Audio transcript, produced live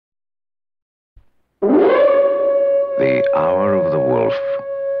The hour of the wolf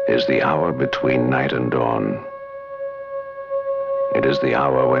is the hour between night and dawn. It is the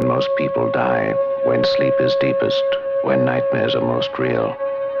hour when most people die, when sleep is deepest, when nightmares are most real.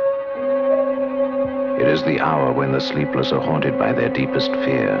 It is the hour when the sleepless are haunted by their deepest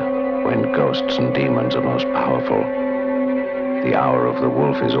fear, when ghosts and demons are most powerful. The hour of the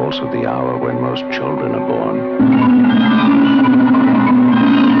wolf is also the hour when most children are born.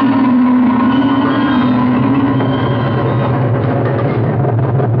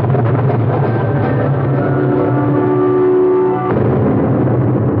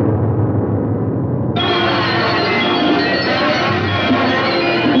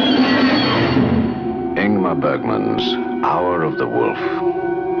 Bergman's Hour of the Wolf,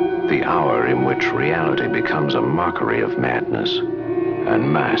 the hour in which reality becomes a mockery of madness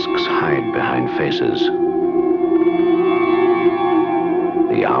and masks hide behind faces.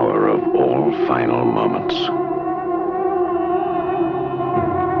 The hour of all final moments.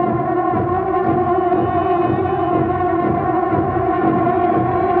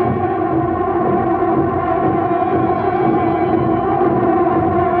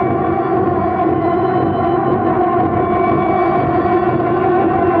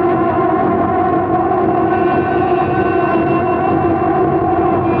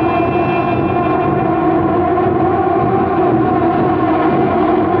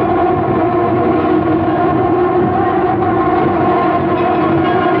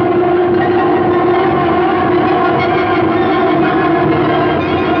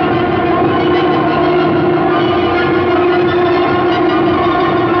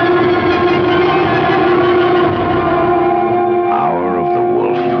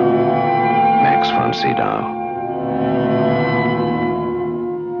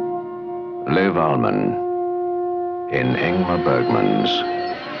 In Ingmar Bergman's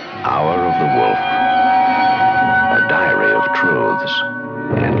Hour of the Wolf, a diary of truths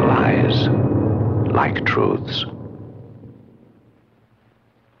and lies like truths.